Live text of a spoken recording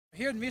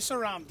here in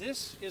Mizoram,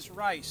 this is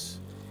rice.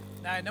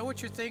 Now I know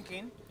what you're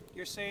thinking.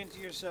 You're saying to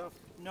yourself,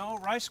 no,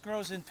 rice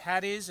grows in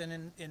paddies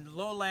and in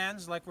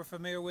lowlands like we're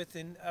familiar with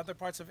in other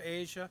parts of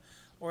Asia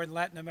or in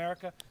Latin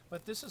America.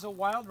 But this is a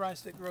wild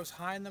rice that grows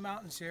high in the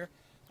mountains here.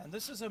 And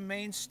this is a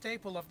main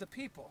staple of the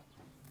people.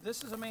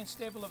 This is a main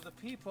staple of the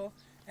people.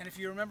 And if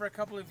you remember a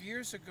couple of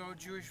years ago,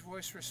 Jewish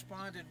Voice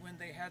responded when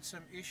they had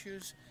some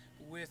issues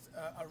with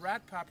a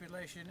rat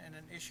population and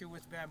an issue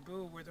with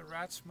bamboo where the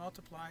rats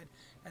multiplied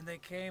and they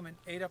came and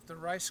ate up the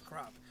rice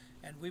crop.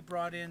 And we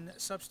brought in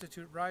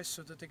substitute rice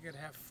so that they could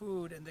have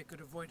food and they could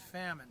avoid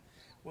famine.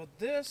 Well,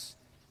 this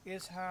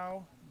is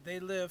how they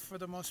live for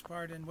the most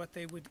part and what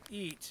they would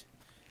eat.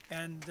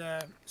 And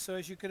so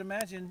as you can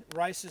imagine,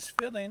 rice is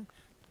filling,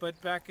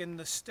 but back in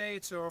the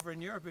States or over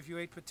in Europe, if you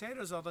ate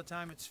potatoes all the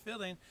time, it's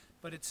filling,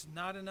 but it's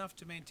not enough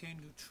to maintain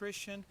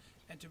nutrition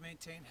and to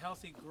maintain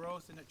healthy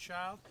growth in a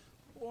child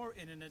or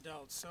in an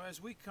adult. So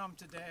as we come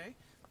today,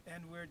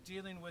 and we're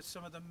dealing with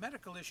some of the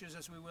medical issues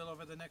as we will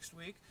over the next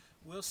week,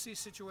 we'll see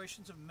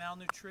situations of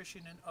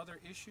malnutrition and other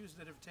issues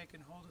that have taken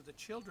hold of the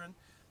children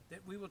that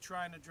we will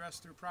try and address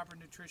through proper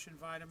nutrition,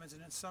 vitamins,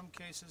 and in some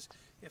cases,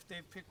 if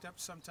they've picked up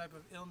some type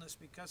of illness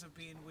because of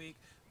being weak,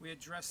 we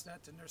address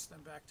that to nurse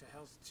them back to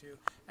health too.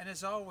 And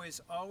as always,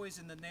 always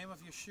in the name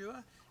of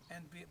Yeshua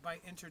and by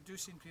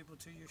introducing people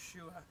to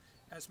Yeshua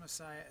as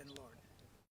Messiah and Lord.